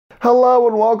Hello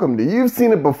and welcome to You've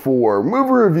Seen It Before, movie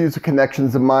reviews with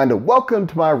connections in mind, and welcome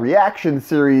to my reaction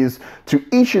series to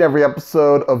each and every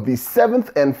episode of the 7th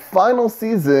and final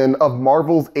season of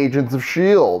Marvel's Agents of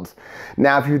S.H.I.E.L.D.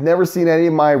 Now, if you've never seen any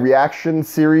of my reaction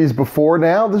series before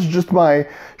now, this is just my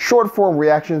short form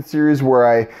reaction series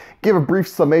where I give a brief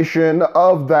summation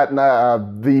of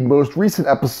the most recent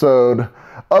episode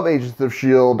of Agents of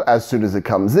S.H.I.E.L.D. as soon as it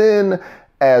comes in,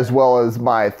 as well as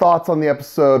my thoughts on the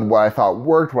episode, what I thought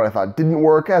worked, what I thought didn't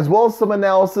work, as well as some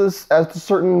analysis as to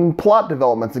certain plot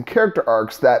developments and character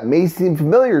arcs that may seem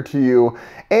familiar to you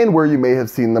and where you may have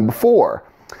seen them before.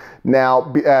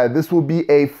 Now, this will be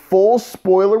a full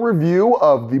spoiler review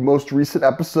of the most recent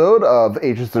episode of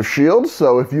Agents of S.H.I.E.L.D.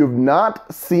 So if you have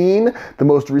not seen the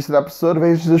most recent episode of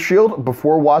Agents of S.H.I.E.L.D.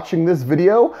 before watching this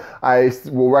video, I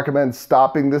will recommend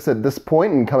stopping this at this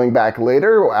point and coming back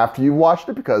later after you've watched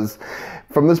it, because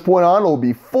from this point on, it will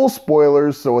be full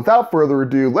spoilers. So without further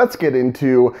ado, let's get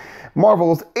into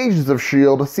Marvel's Agents of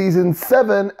S.H.I.E.L.D. Season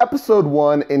 7, Episode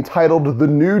 1, entitled The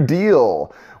New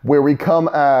Deal, where we come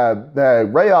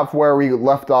right off where we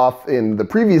left off in the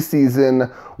previous season,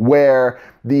 where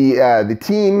the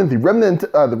team, the remnants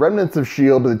of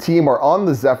S.H.I.E.L.D., the team are on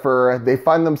the Zephyr. They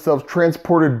find themselves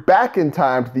transported back in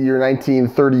time to the year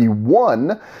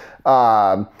 1931,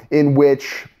 in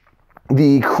which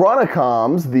the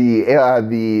Chronicoms, the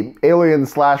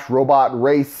alien/robot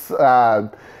race,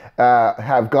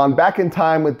 have gone back in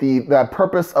time with the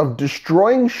purpose of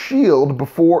destroying S.H.I.E.L.D.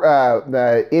 before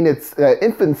in its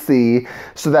infancy,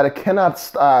 so that it cannot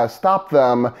stop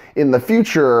them in the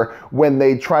future when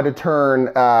they try to turn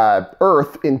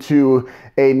Earth into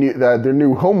their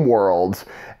new home world.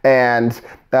 And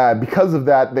because of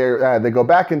that, they go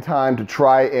back in time to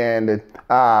try and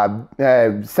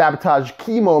sabotage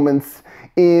key moments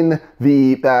in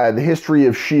the history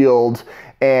of S.H.I.E.L.D.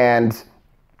 and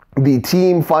the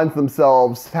team finds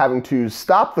themselves having to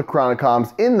stop the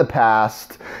Chronicoms in the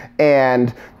past,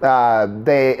 and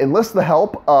they enlist the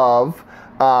help of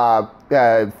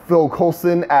Phil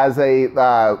Coulson as a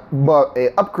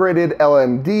upgraded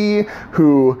LMD,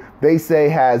 who they say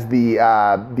has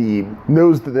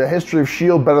knows the history of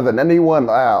S.H.I.E.L.D. better than anyone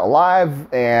alive,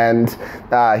 and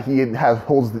he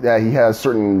has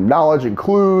certain knowledge and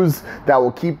clues that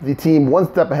will keep the team one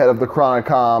step ahead of the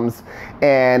Chronicoms.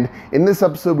 And in this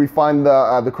episode, we find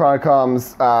the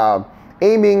Chronicoms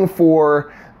aiming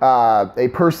for a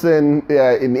person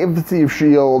in the infancy of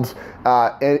S.H.I.E.L.D.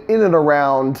 In and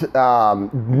around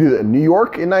New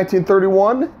York in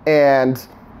 1931, and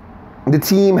the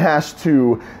team has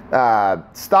to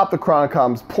stop the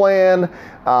Chronicoms' plan,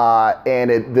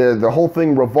 and the whole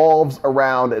thing revolves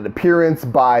around an appearance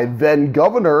by then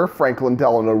Governor Franklin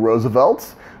Delano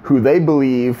Roosevelt, who they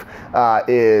believe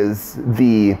is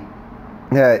the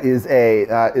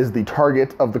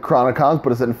target of the Chronicoms,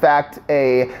 but is in fact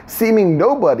a seeming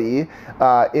nobody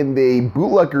in the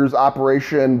bootleggers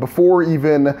operation before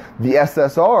even the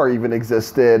SSR even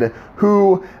existed,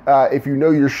 who, if you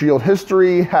know your S.H.I.E.L.D.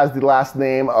 history, has the last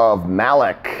name of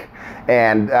Mack.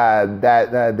 And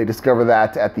they discover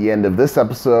that at the end of this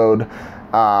episode.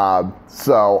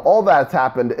 So all that's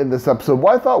happened in this episode.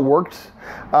 What I thought worked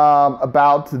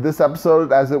about this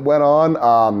episode as it went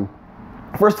on,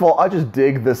 first of all, I just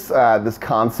dig this this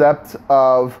concept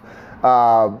of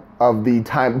the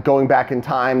time going back in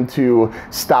time to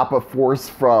stop a force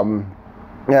from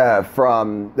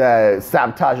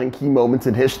sabotaging key moments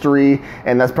in history,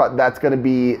 and that's going to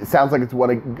be, sounds like it's what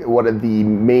the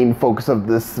main focus of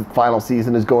this final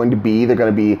season is going to be. They're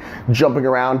going to be jumping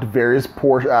around to various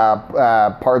parts of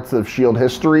S.H.I.E.L.D.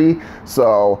 history,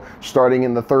 so starting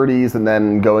in the 30s and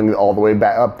then going all the way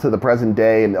back up to the present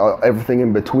day and everything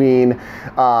in between.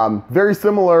 Very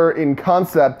similar in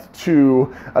concept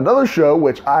to another show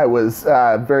which I was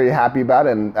very happy about,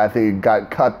 and I think it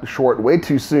got cut short way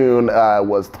too soon,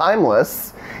 was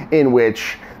Timeless, in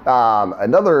which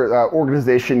another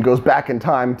organization goes back in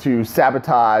time to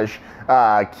sabotage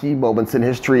key moments in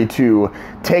history to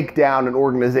take down an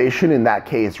organization, in that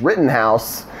case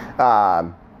Rittenhouse,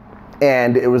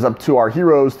 and it was up to our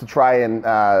heroes to try and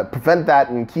prevent that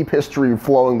and keep history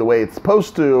flowing the way it's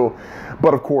supposed to.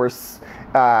 But of course,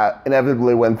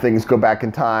 inevitably when things go back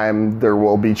in time, there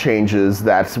will be changes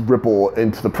that ripple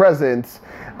into the present,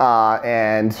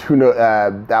 and who knows,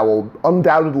 that will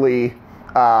undoubtedly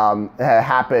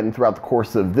happen throughout the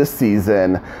course of this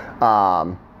season.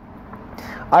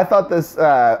 I thought this,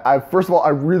 first of all, I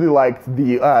really liked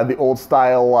the old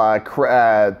style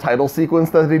title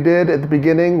sequence that they did at the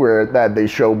beginning, where they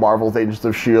show Marvel's Agents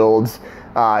of S.H.I.E.L.D.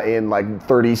 in like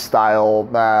 30 style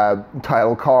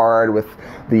title card with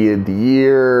the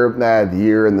year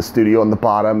in the studio on the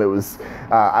bottom. It was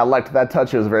I liked that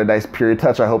touch. It was a very nice period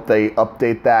touch. I hope they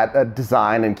update that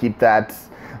design and keep that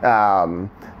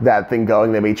that thing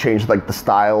going. They may change like the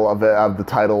style of the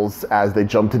titles as they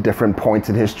jump to different points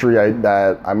in history.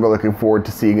 I'm really looking forward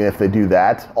to seeing if they do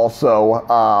that. Also,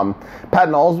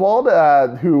 Patton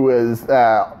Oswalt, who has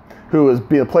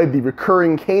played the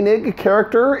recurring Koenig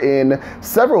character in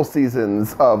several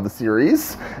seasons of the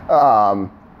series,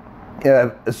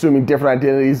 assuming different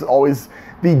identities. Always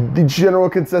the general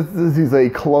consensus is he's a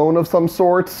clone of some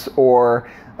sort, or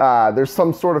there's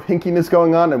some sort of hinkiness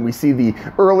going on, and we see the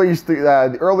earliest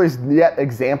yet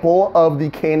example of the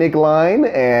Koenig line.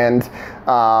 And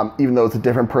even though it's a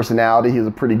different personality, he's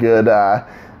a pretty good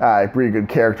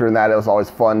character in that. It was always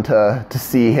fun to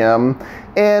see him,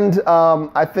 and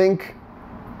I think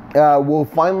we'll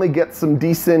finally get some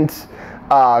decent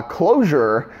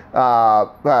closure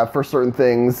for certain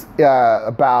things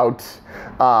about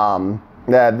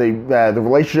the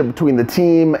relationship between the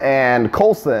team and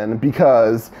Coulson,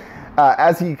 because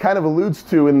as he kind of alludes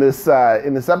to in this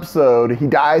episode, he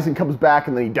dies and comes back,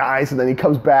 and then he dies and then he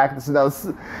comes back. So that's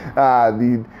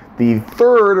the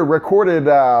third recorded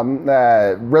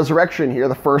resurrection here.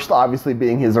 The first, obviously,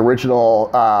 being his original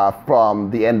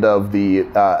from the end of the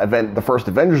the first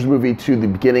Avengers movie to the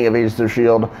beginning of Agents of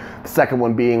S.H.I.E.L.D. The second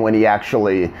one being when he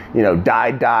actually,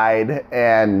 died,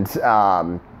 and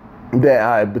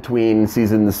between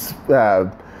seasons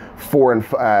 4 and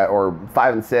 5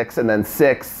 and 6, and then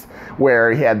 6,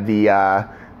 where he had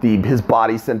his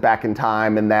body sent back in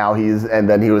time, and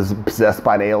then he was possessed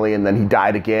by an alien, then he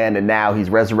died again, and now he's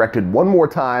resurrected one more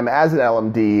time as an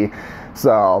LMD.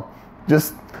 So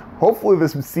just hopefully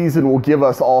this season will give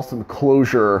us all some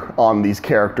closure on these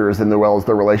characters, and as well as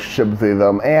their relationship with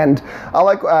them. And I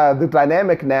like the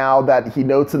dynamic now that he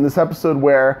notes in this episode,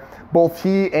 where both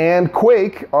he and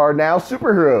Quake are now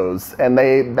superheroes, and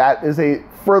that is a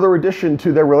further addition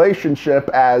to their relationship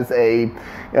as a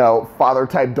father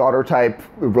type, daughter type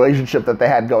relationship that they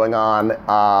had going on.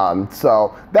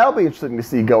 So that'll be interesting to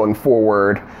see going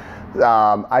forward.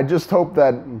 I just hope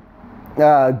that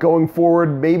going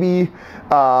forward, maybe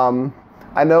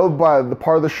I know by the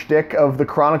part of the shtick of the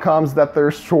Chronicoms that they're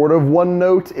sort of one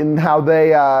note in how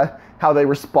they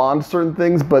respond to certain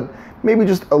things, but maybe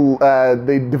just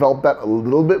they develop that a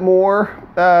little bit more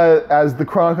as the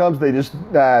Chronicoms. They just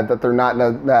that they're not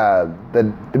that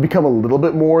they become a little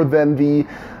bit more than a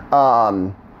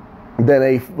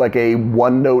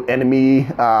one-note enemy,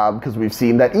 because we've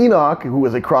seen that Enoch, who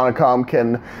is a Chronicom,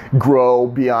 can grow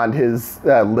beyond his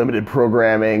limited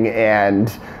programming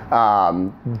and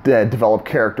develop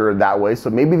character that way. So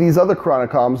maybe these other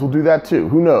Chronicoms will do that too.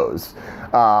 Who knows?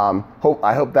 I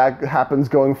hope that happens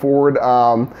going forward.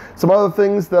 Some other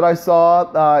things that I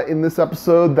saw in this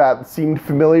episode that seemed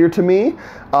familiar to me,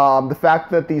 the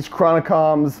fact that these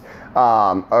Chronicoms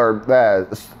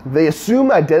they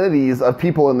assume identities of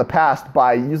people in the past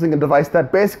by using a device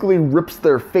that basically rips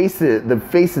the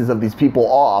faces of these people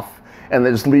off, and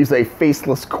then just leaves a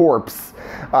faceless corpse.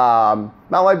 Not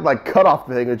like cut off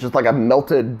thing, it's just like a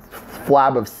melted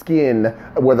flab of skin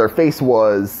where their face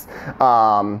was.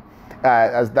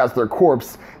 As that's their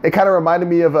corpse. It kind of reminded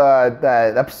me of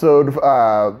that episode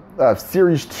of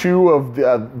Series 2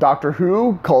 of Doctor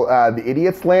Who called The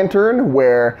Idiot's Lantern,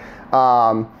 where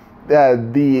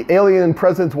the alien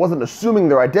presence wasn't assuming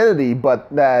their identity, but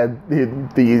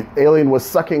the alien was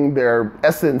sucking their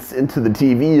essence into the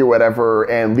TV or whatever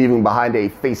and leaving behind a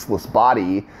faceless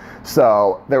body.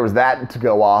 So there was that to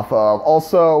go off of.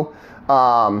 Also,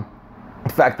 the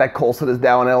fact that Coulson is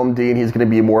now an LMD and he's going to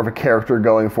be more of a character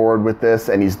going forward with this,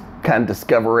 and he's kind of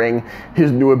discovering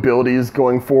his new abilities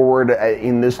going forward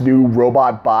in this new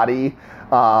robot body.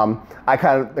 I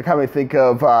kind of think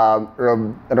of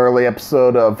an early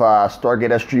episode of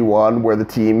Stargate SG-1, where the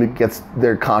team gets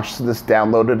their consciousness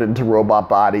downloaded into robot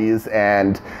bodies,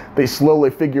 and they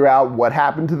slowly figure out what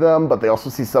happened to them, but they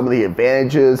also see some of the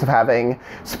advantages of having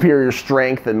superior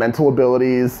strength and mental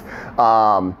abilities.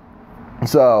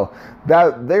 So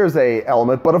there's a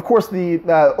element, but of course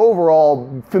the overall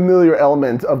familiar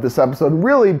element of this episode,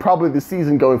 really probably the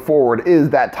season going forward, is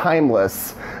that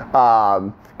timeless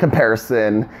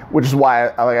comparison, which is why,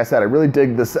 like I said, I really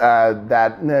dig this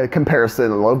that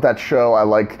comparison. I love that show. I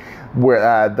like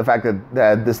where the fact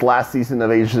that this last season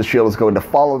of Agents of S.H.I.E.L.D. is going to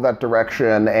follow that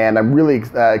direction, and I'm really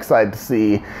excited to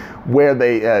see where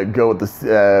they go with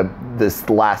this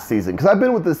last season, because I've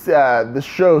been with this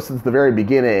show since the very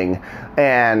beginning,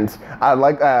 and I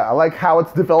like how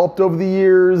it's developed over the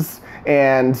years,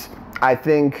 and I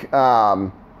think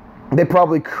They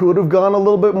probably could have gone a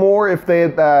little bit more if they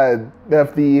had,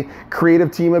 if the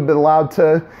creative team had been allowed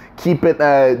to keep it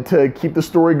to keep the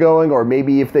story going, or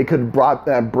maybe if they could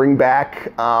bring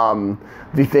back the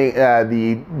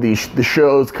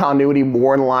show's continuity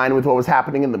more in line with what was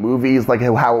happening in the movies, like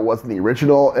how it was in the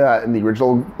original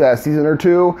season or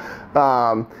two.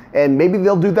 And maybe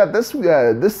they'll do that this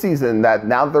season, that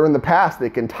now that they're in the past, they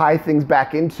can tie things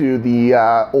back into the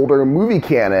older movie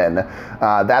canon.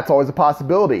 That's always a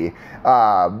possibility.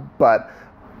 But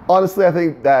honestly, I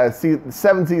think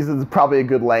 7 seasons is probably a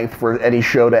good length for any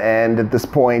show to end at this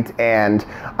point, and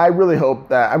I really hope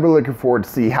that I'm really looking forward to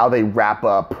see how they wrap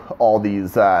up all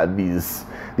these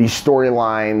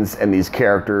storylines and these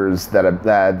characters that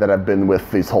have been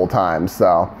with this whole time.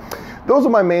 So those are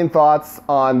my main thoughts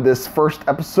on this first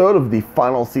episode of the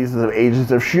final season of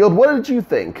Agents of S.H.I.E.L.D. What did you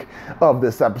think of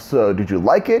this episode? Did you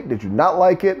like it? Did you not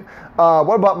like it?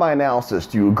 What about my analysis?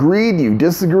 Do you agree? Do you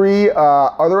disagree?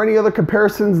 Are there any other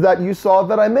comparisons that you saw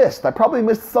that I missed? I probably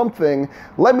missed something.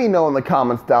 Let me know in the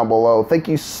comments down below. Thank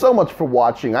you so much for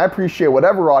watching. I appreciate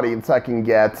whatever audience I can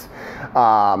get,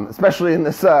 especially in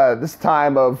this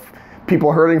time of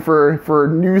people hurting for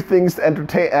new things to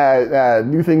entertain,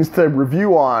 new things to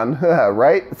review on,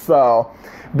 right? So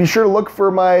be sure to look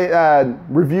for my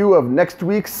review of next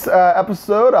week's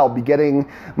episode. I'll be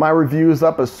getting my reviews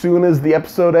up as soon as the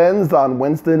episode ends on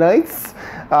Wednesday nights,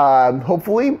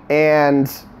 hopefully.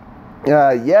 And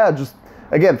yeah, just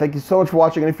again, thank you so much for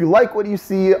watching. And if you like what you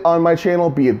see on my channel,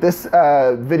 be it this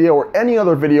video or any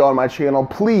other video on my channel,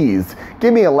 please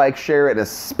give me a like, share it,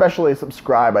 especially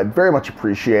subscribe. I'd very much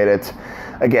appreciate it.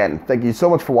 Again, thank you so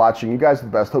much for watching. You guys are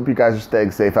the best. Hope you guys are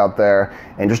staying safe out there.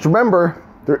 And just remember,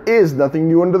 there is nothing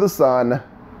new under the sun.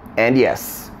 And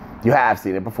yes, you have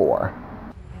seen it before.